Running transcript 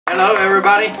Hello,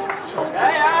 everybody. I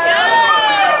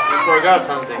forgot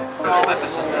something.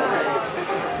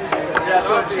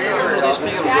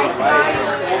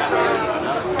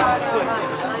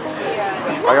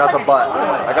 I got the butt.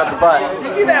 I got the butt. You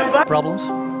see that butt? Problems?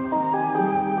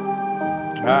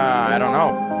 I don't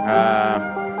know.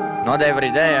 Not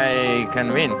every day I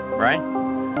can win, right?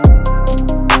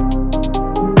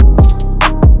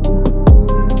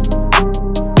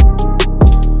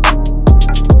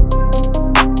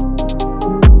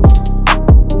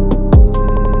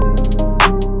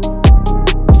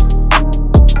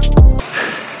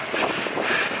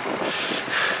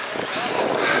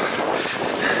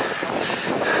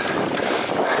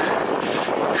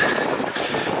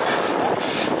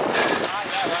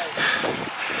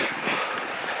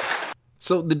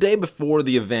 So the day before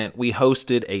the event, we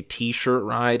hosted a t-shirt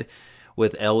ride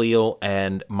with Eliel,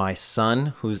 and my son,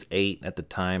 who's 8 at the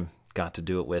time, got to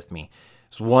do it with me.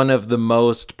 It's one of the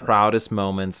most proudest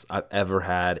moments I've ever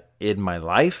had in my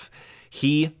life.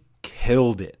 He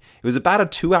killed it. It was about a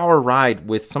 2-hour ride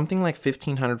with something like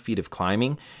 1,500 feet of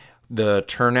climbing. The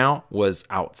turnout was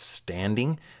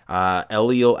outstanding.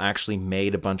 Eliel actually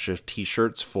made a bunch of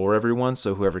t-shirts for everyone,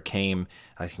 so whoever came,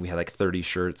 I think we had like 30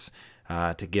 shirts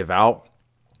to give out.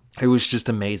 It was just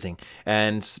amazing.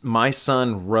 And my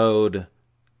son rode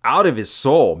out of his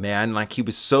soul, man. Like, he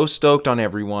was so stoked on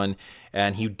everyone,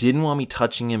 and he didn't want me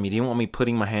touching him. He didn't want me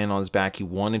putting my hand on his back. He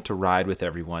wanted to ride with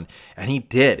everyone, and he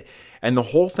did. And the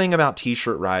whole thing about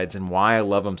t-shirt rides and why I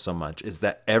love them so much is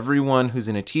that everyone who's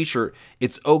in a t-shirt,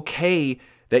 it's okay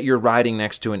that you're riding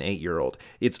next to an 8-year-old.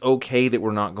 It's okay that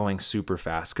we're not going super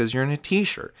fast because you're in a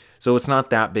t-shirt. So it's not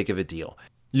that big of a deal.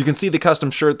 You can see the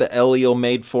custom shirt that Eliel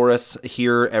made for us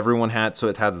here. Everyone had, so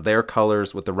it has their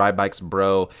colors with the Ride Bikes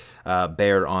Bro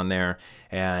bear on there.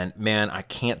 And man, I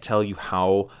can't tell you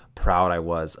how proud I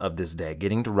was of this day.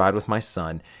 Getting to ride with my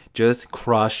son, just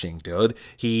crushing, dude.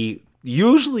 He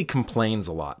usually complains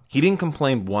a lot. He didn't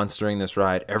complain once during this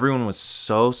ride. Everyone was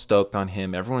so stoked on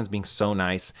him. Everyone was being so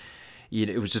nice.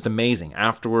 It was just amazing.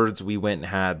 Afterwards, we went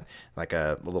and had like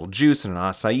a little juice and an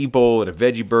acai bowl and a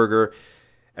veggie burger.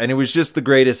 And it was just the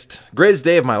greatest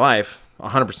day of my life,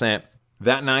 100%.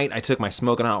 That night, I took my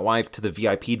smoking hot wife to the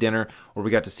VIP dinner where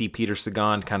we got to see Peter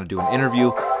Sagan kind of do an interview.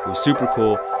 It was super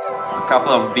cool. A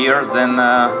couple of beers, then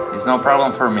it's no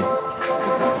problem for me.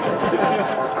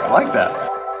 I like that.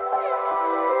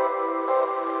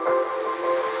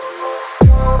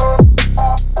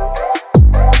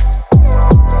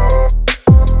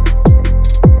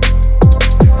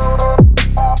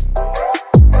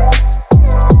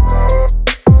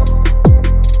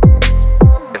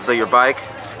 So your bike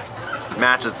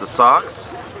matches the socks,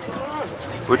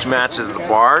 which matches the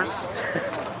bars,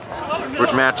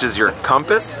 which matches your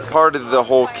compass. Part of the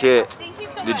whole kit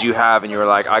did you have and you were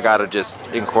like, I gotta just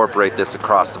incorporate this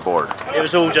across the board? It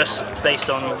was all just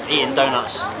based on eating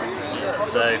donuts.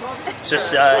 So it's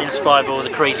just inspired by all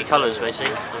the crazy colours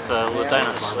basically of all the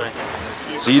donuts.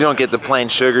 So you don't get the plain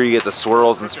sugar, you get the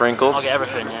swirls and sprinkles? I'll get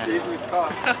everything,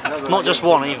 yeah. Not just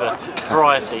one either,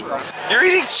 variety. You're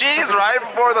eating cheese right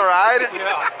before the ride?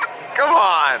 Yeah. Come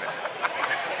on!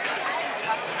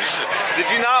 Did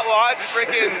you not watch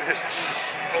freaking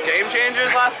Game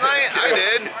Changers last night? I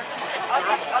did. I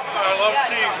love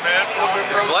cheese, man.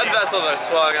 Blood vessels are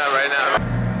swelling up right now.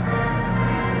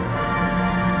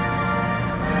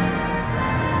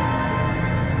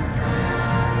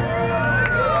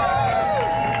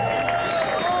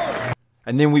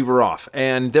 And then we were off,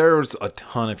 and there's a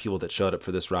ton of people that showed up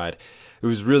for this ride. It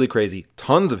was really crazy.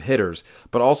 Tons of hitters,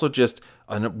 but also just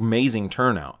an amazing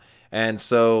turnout. And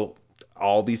so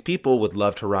all these people would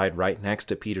love to ride right next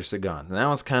to Peter Sagan. And that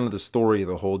was kind of the story of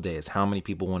the whole day, is how many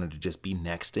people wanted to just be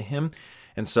next to him.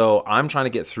 And so I'm trying to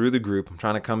get through the group. I'm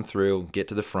trying to come through, get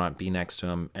to the front, be next to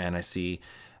him, and I see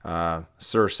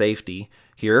Sir Safety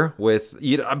here with,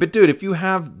 but dude, if you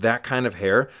have that kind of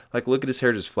hair, like look at his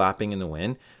hair just flapping in the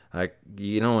wind. Like,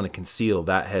 you don't want to conceal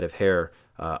that head of hair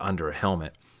under a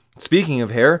helmet. Speaking of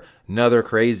hair, another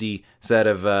crazy set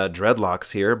of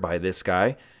dreadlocks here by this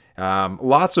guy.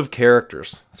 Lots of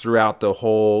characters throughout the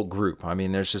whole group. I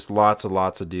mean, there's just lots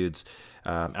of dudes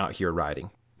out here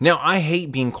riding. Now, I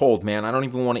hate being cold, man. I don't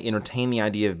even want to entertain the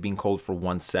idea of being cold for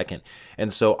 1 second.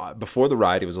 And so before the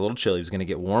ride, it was a little chilly. It was going to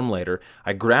get warm later.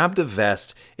 I grabbed a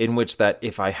vest in which that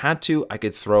if I had to, I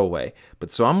could throw away.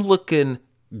 But so I'm looking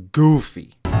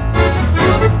goofy.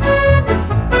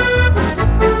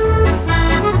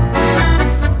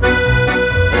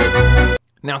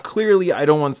 Now, clearly, I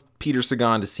don't want Peter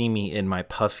Sagan to see me in my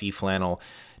puffy flannel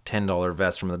 $10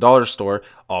 vest from the dollar store.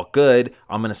 All good.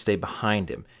 I'm going to stay behind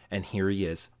him. And here he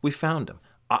is. We found him.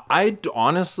 I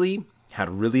honestly had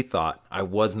really thought I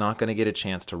was not going to get a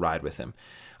chance to ride with him.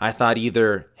 I thought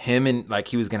either him and like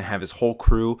he was going to have his whole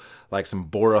crew, like some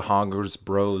Bora Hoggers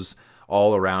bros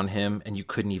all around him, and you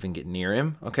couldn't even get near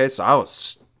him. Okay, so I was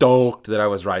stoked that I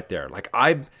was right there. Like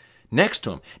I'm next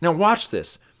to him. Now watch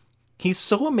this. He's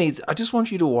so amazing. I just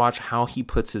want you to watch how he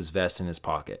puts his vest in his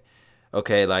pocket.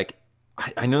 Okay, like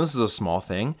I know this is a small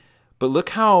thing, but look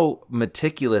how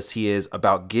meticulous he is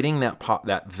about getting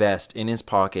that vest in his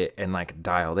pocket and like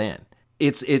dialed in.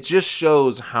 It just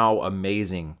shows how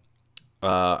amazing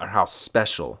or how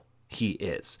special he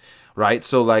is, right?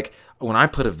 So like when I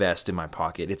put a vest in my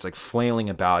pocket, it's like flailing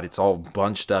about, it's all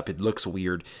bunched up, it looks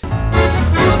weird.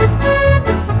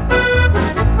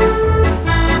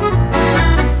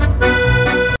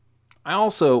 I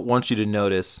also want you to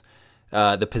notice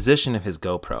the position of his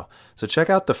GoPro. So check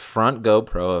out the front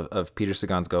GoPro of Peter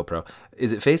Sagan's GoPro.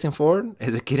 Is it facing forward?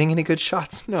 Is it getting any good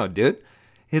shots? No, dude.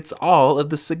 It's all of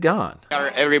the Sagan.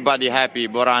 Everybody happy.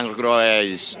 Borange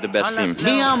Grohe is the best team.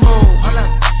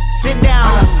 Sit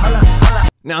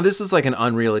down. Now, this is like an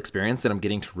unreal experience that I'm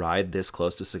getting to ride this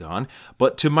close to Sagan.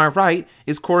 But to my right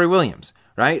is Corey Williams,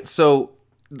 right? So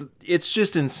it's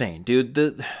just insane, dude.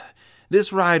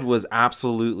 This ride was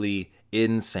absolutely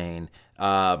insane.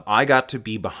 I got to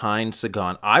be behind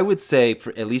Sagan. I would say,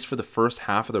 for at least for the first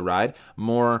half of the ride,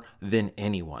 more than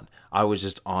anyone. I was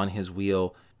just on his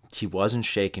wheel. He wasn't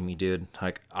shaking me, dude.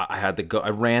 Like I had to go. I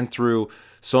ran through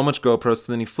so much GoPro. So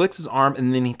then he flicks his arm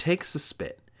and then he takes a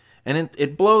spit, and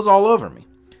it blows all over me.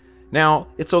 Now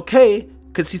it's okay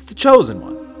because he's the chosen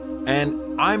one,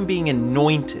 and I'm being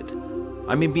anointed.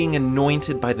 I mean, being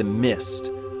anointed by the mist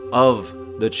of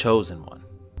the chosen one.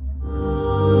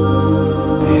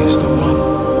 He is the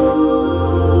one.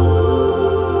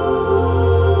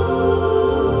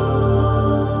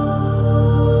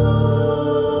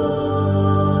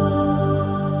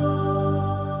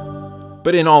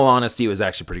 But in all honesty, it was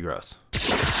actually pretty gross.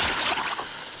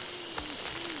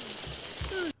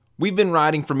 We've been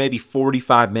riding for maybe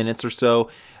 45 minutes or so.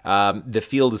 The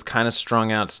field is kind of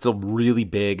strung out, still really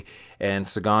big, and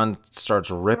Sagan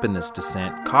starts ripping this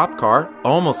descent. Cop car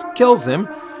almost kills him,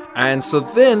 and so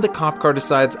then the cop car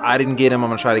decides, I didn't get him,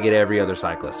 I'm gonna try to get every other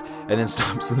cyclist, and then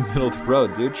stops in the middle of the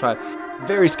road, dude.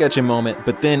 Very sketchy moment,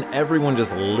 but then everyone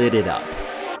just lit it up.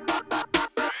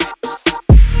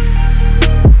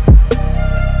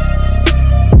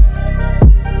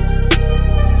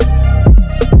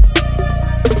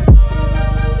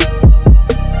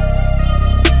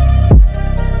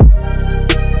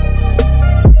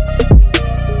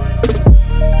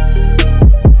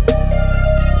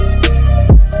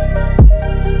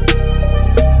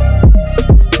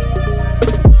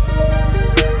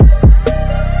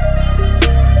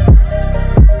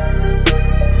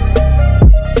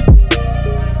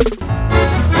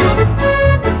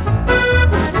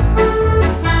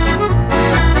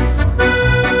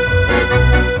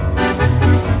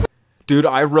 Dude,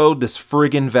 I rode this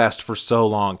friggin' vest for so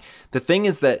long. The thing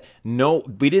is that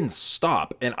we didn't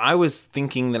stop, and I was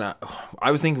thinking that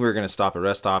I was thinking we were gonna stop at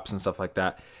rest stops and stuff like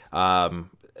that.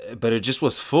 But it just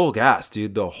was full gas,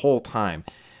 dude, the whole time.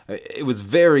 It was a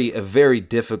very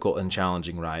difficult and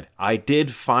challenging ride. I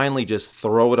did finally just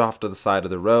throw it off to the side of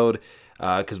the road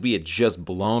because we had just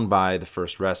blown by the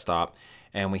first rest stop,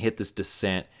 and we hit this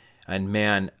descent. And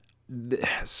man,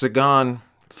 Sagan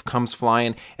comes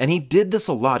flying, and he did this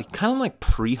a lot. He kind of like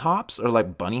pre-hops or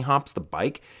like bunny hops the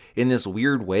bike in this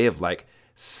weird way of like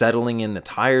settling in the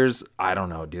tires. I don't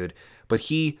know, dude, but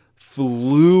he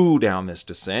flew down this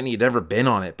descent. He'd never been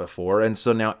on it before, and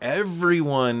so now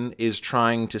everyone is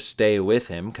trying to stay with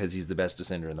him because he's the best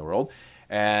descender in the world.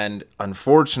 And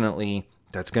unfortunately,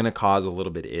 that's going to cause a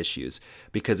little bit of issues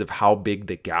because of how big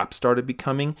the gap started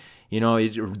becoming. You know,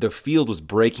 the field was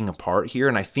breaking apart here,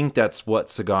 and I think that's what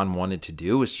Sagan wanted to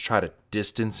do, is try to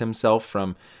distance himself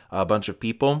from a bunch of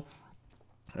people.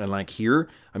 And like here,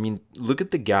 I mean, look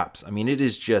at the gaps. I mean, it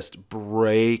is just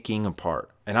breaking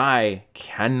apart, and I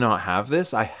cannot have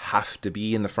this. I have to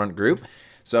be in the front group.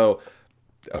 So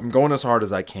I'm going as hard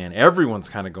as I can. Everyone's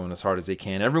kind of going as hard as they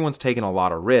can. Everyone's taking a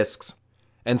lot of risks.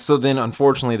 And so then,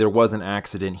 unfortunately, there was an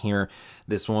accident here.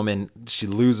 This woman, she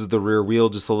loses the rear wheel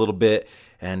just a little bit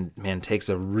and, man, takes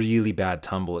a really bad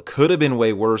tumble. It could have been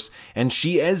way worse. And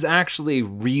she is actually a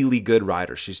really good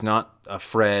rider. She's not a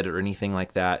Fred or anything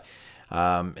like that.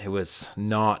 It was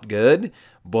not good.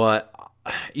 But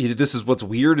this is what's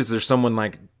weird, is there's someone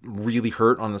like really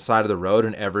hurt on the side of the road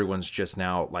and everyone's just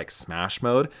now like smash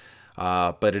mode.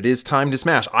 But it is time to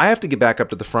smash. I have to get back up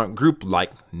to the front group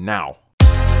like now.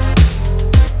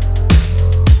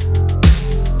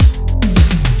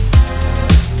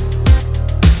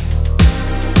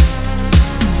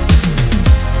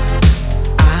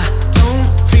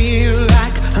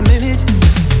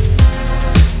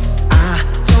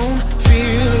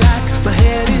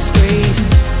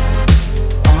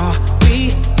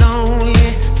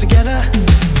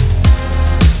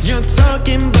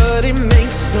 talking, but it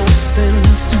makes no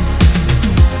sense.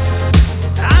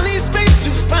 I need space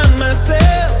to find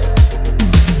myself,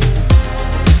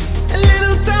 a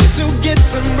little time to get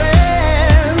some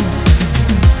rest.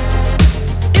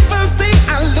 If I stay,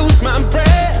 I lose my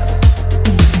breath.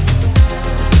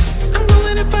 I'm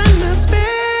going to find my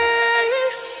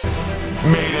space.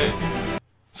 Made it.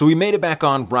 So we made it back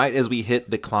on right as we hit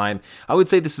the climb. I would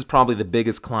say this is probably the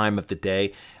biggest climb of the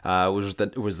day. It was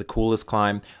the coolest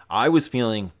climb. I was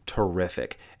feeling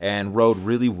terrific and rode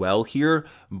really well here,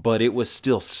 but it was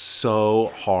still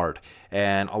so hard.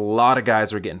 And a lot of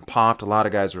guys were getting popped. A lot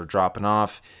of guys were dropping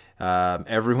off.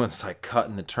 Everyone's like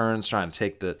cutting the turns, trying to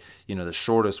take the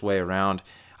shortest way around.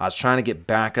 I was trying to get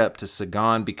back up to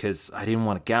Sagan because I didn't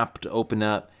want a gap to open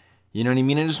up. You know what I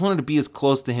mean? I just wanted to be as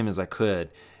close to him as I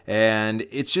could. And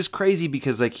it's just crazy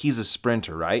because like he's a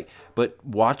sprinter, right? But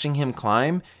watching him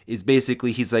climb is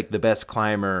basically he's like the best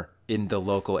climber in the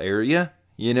local area,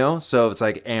 you know? So it's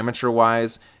like amateur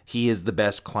wise, he is the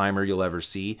best climber you'll ever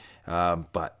see.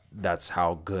 But that's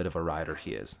how good of a rider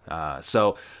he is.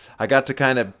 So I got to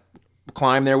kind of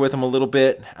climb there with him a little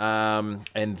bit. And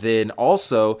then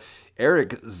also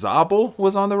Eric Zabel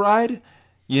was on the ride.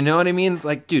 You know what I mean?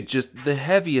 Like, dude, just the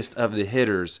heaviest of the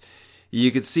hitters. You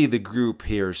could see the group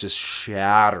here is just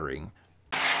shattering.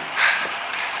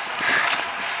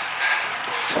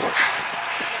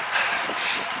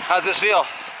 How's this feel?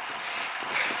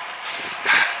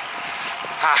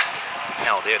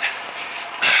 Hell, dude.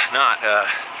 Not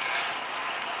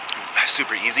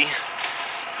super easy.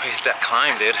 We hit that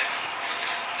climb, dude.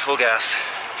 Full gas.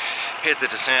 Hit the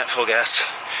descent, full gas.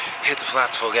 Hit the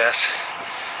flats, full gas.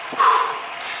 Whew.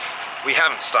 We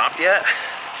haven't stopped yet.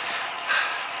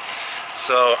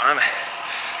 So I'm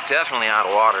definitely out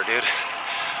of water, dude.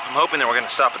 I'm hoping that we're gonna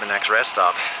stop at the next rest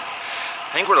stop. I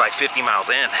think we're like 50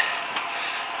 miles in.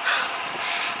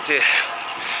 Dude,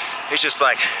 it's just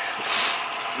like,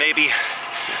 maybe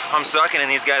I'm sucking and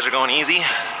these guys are going easy,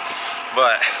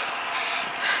 but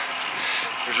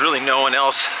there's really no one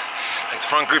else. Like the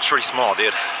front group's pretty small,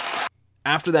 dude.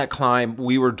 After that climb,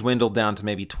 we were dwindled down to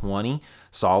maybe 20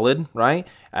 solid, right?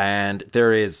 And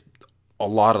there is a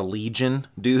lot of Legion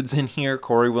dudes in here,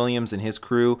 Corey Williams and his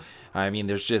crew. I mean,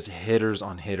 there's just hitters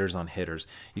on hitters on hitters.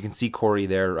 You can see Corey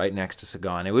there right next to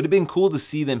Sagan. It would have been cool to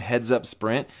see them heads up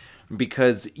sprint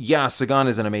because, yeah, Sagan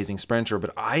is an amazing sprinter,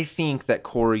 but I think that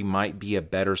Corey might be a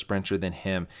better sprinter than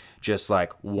him, just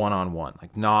like one-on-one,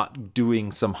 like not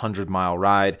doing some 100-mile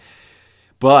ride.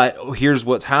 But here's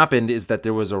what's happened is that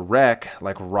there was a wreck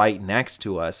like right next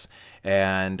to us.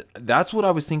 And that's what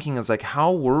I was thinking is like,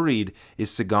 how worried is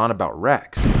Sagan about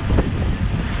wrecks?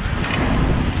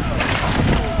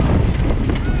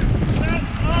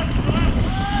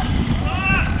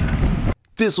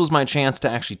 This was my chance to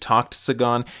actually talk to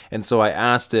Sagan. And so I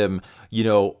asked him, you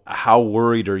know, how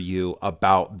worried are you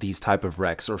about these type of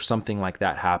wrecks or something like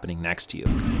that happening next to you?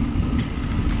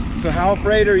 So how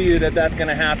afraid are you that that's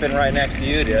gonna happen right next to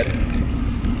you, dude? I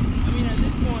mean, at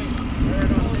this point,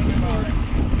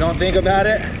 don't think about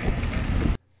it.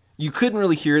 You couldn't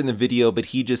really hear it in the video, but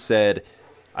he just said,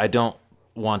 I don't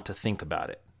want to think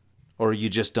about it. Or you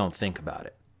just don't think about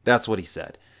it. That's what he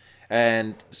said.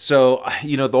 And so,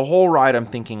 you know, the whole ride I'm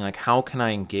thinking like, how can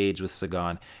I engage with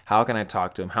Sagan? How can I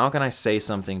talk to him? How can I say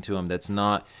something to him that's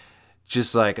not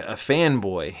just like a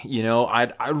fanboy? You know,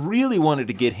 I really wanted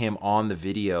to get him on the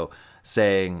video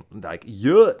saying like,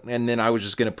 yeah, and then I was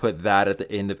just going to put that at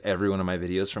the end of every one of my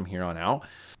videos from here on out.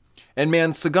 And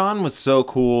man, Sagan was so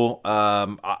cool.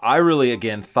 I really,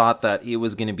 again, thought that it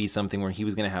was going to be something where he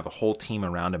was going to have a whole team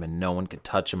around him and no one could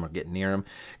touch him or get near him.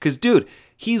 Because, dude,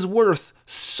 he's worth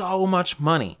so much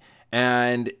money.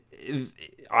 And,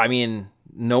 I mean,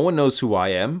 no one knows who I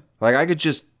am. Like, I could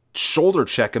just shoulder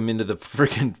check him into the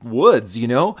freaking woods, you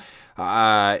know?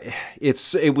 It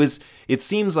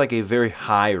seems like a very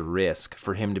high risk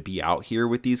for him to be out here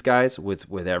with these guys,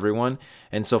 with everyone.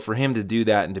 And so for him to do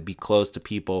that and to be close to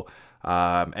people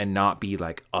and not be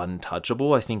like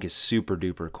untouchable, I think is super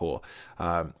duper cool.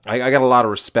 I got a lot of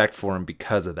respect for him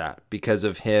because of that, because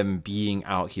of him being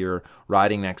out here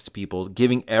riding next to people,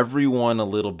 giving everyone a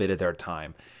little bit of their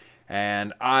time.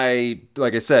 And I,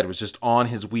 like I said, was just on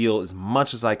his wheel as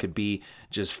much as I could be,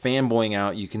 just fanboying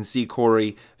out. You can see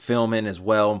Corey filming as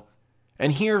well.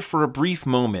 And here, for a brief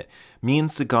moment, me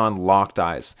and Sagan locked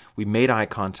eyes. We made eye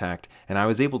contact, and I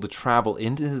was able to travel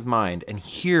into his mind and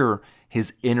hear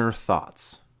his inner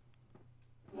thoughts.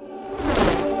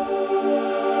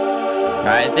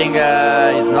 I think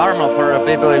it's normal for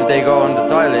people if they go on the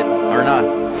toilet or not.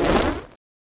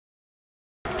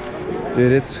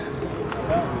 Dude, it's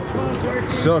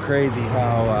so crazy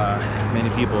how many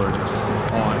people are just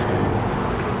on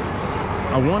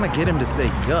I want to get him to say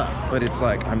yuck, but it's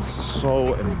like I'm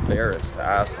so embarrassed to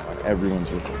ask him. Everyone's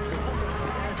just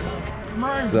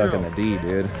sucking the D,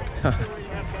 dude.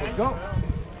 Let's go.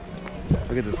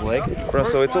 Look at this lake. Bro,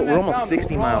 so we're almost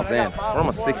 60 miles in. We're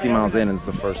almost 60 miles in and it's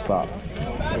the first stop.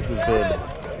 This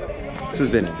has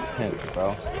been intense, bro.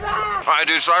 All right,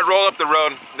 dude, so I roll up the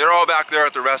road. They're all back there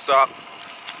at the rest stop.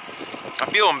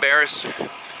 I feel embarrassed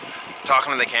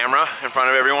talking to the camera in front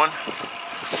of everyone.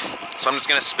 So I'm just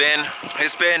gonna spin.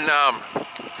 It's been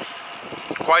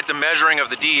quite the measuring of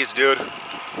the D's, dude.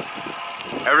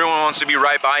 Everyone wants to be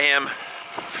right by him.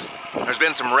 There's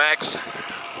been some wrecks.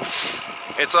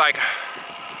 It's like,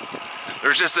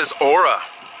 there's just this aura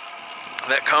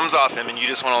that comes off him and you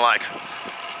just wanna like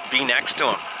be next to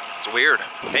him. It's weird.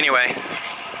 Anyway,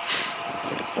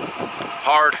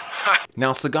 hard.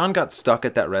 Now, Sagan got stuck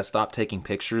at that rest stop taking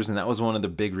pictures, and that was one of the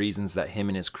big reasons that him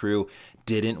and his crew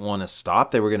didn't want to stop.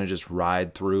 They were going to just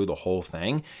ride through the whole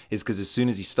thing, is because as soon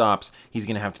as he stops, he's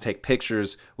going to have to take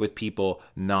pictures with people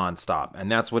nonstop.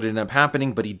 And that's what ended up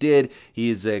happening, but he did.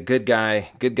 He is a good guy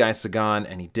Sagan,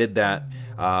 and he did that.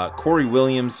 Corey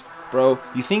Williams, bro,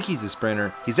 you think he's a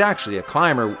sprinter. He's actually a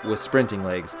climber with sprinting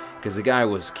legs, because the guy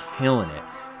was killing it.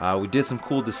 We did some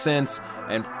cool descents,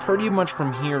 and pretty much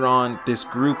from here on, this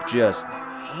group just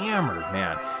hammered,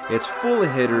 man. It's full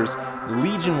of hitters. The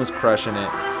Legion was crushing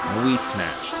it, and we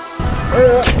smashed.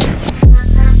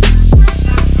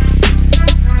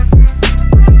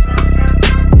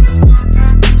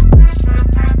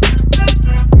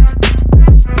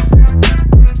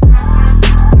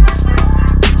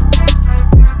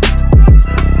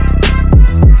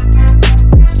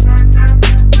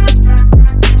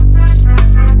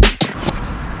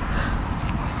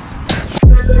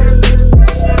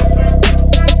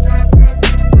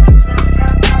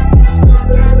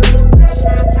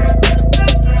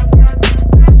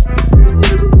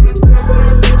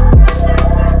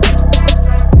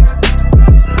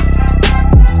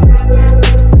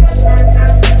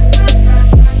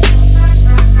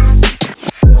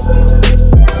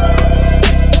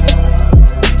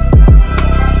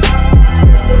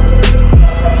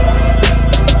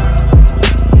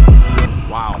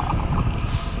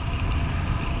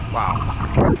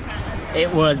 It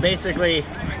was basically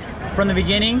from the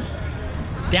beginning,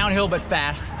 downhill but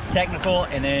fast, technical,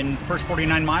 and then first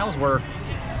 49 miles were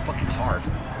fucking hard.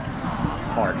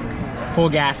 Full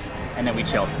gas, and then we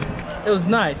chilled. It was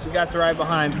nice. We got to ride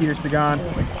behind Peter Sagan,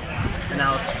 and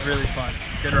that was really fun.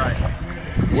 Good ride.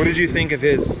 What did you think of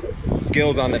his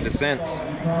skills on the descents?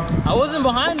 I wasn't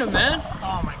behind him, man.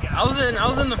 Oh my god. I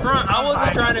was in the front. I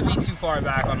wasn't trying to be too far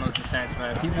back on those descents,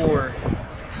 man. People were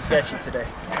sketchy today.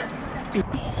 Dude.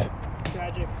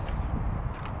 Tragic.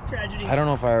 Tragedy. I don't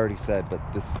know if I already said, but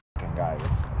this fucking guy is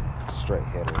a straight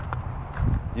hitter.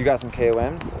 You got some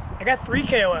KOMs? I got 3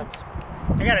 KOMs.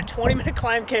 I got a 20-minute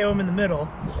climb KOM in the middle.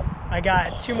 I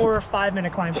got 2 more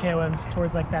 5-minute climb KOMs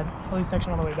towards like that hilly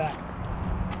section on the way back.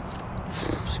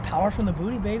 Just power from the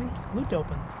booty, baby. It's glute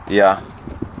open. Yeah.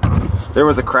 There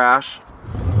was a crash.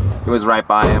 It was right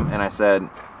by him, and I said,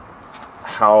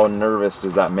 how nervous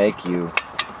does that make you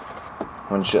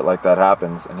when shit like that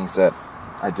happens? And he said,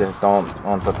 I just don't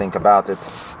want to think about it.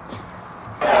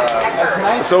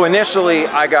 So initially,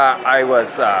 I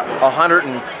was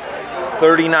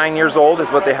 139 years old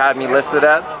is what they had me listed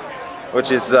as,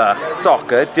 which is, it's all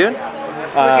good, dude.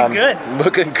 Looking good.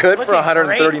 Looking good for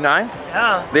 139. Great.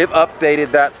 Yeah. They've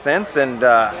updated that since, and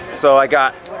so I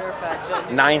got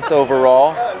 9th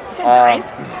overall.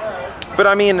 But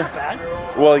I mean,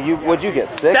 well, what'd you get?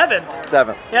 6th? 7th.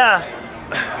 7th. Yeah.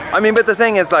 I mean, but the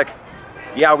thing is, like,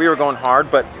 yeah, we were going hard,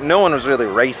 but no one was really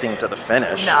racing to the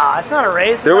finish. Nah, it's not a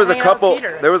race. There was a couple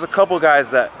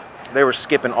guys that they were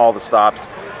skipping all the stops,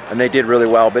 and they did really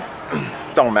well, but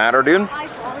don't matter, dude.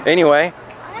 Anyway,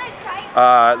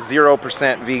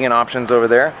 0% vegan options over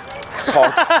there.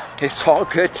 It's all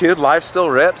good, dude. Life still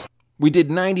rips. We did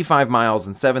 95 miles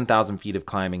and 7,000 feet of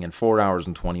climbing in 4 hours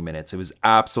and 20 minutes. It was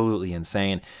absolutely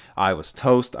insane. I was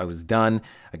toast. I was done.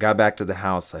 I got back to the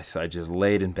house. I just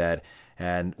laid in bed.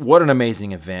 And what an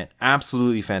amazing event.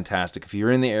 Absolutely fantastic. If you're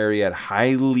in the area, I'd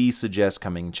highly suggest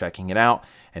coming and checking it out.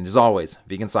 And as always,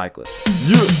 vegan cyclist.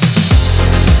 Yeah.